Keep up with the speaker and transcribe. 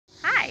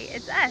Hi,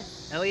 it's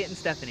us, Elliot and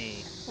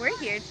Stephanie. We're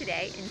here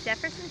today in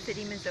Jefferson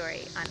City,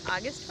 Missouri on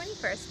August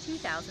 21st,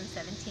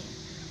 2017.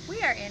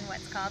 We are in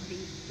what's called the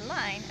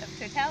line of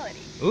totality.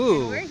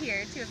 Ooh. And we're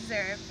here to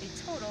observe a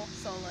total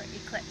solar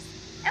eclipse.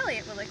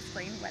 Elliot will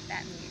explain what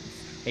that means.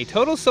 A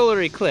total solar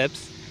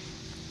eclipse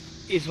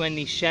is when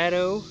the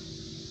shadow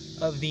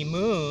of the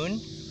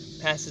moon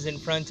passes in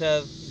front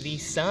of the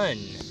sun.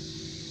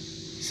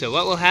 So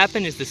what will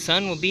happen is the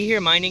sun will be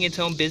here minding its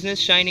own business,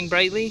 shining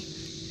brightly,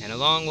 and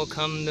along will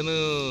come the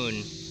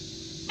moon.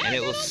 And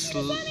it will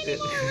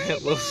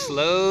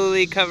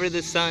slowly cover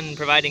the sun,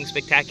 providing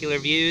spectacular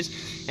views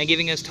and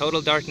giving us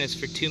total darkness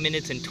for 2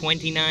 minutes and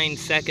 29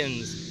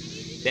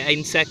 seconds. The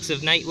insects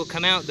of night will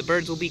come out, the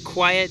birds will be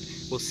quiet,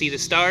 we'll see the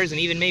stars and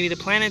even maybe the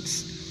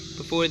planets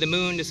before the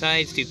moon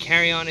decides to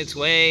carry on its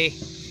way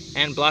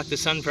and block the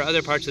sun for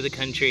other parts of the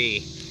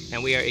country.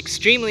 And we are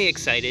extremely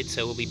excited,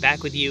 so we'll be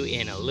back with you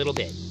in a little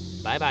bit.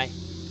 Bye-bye.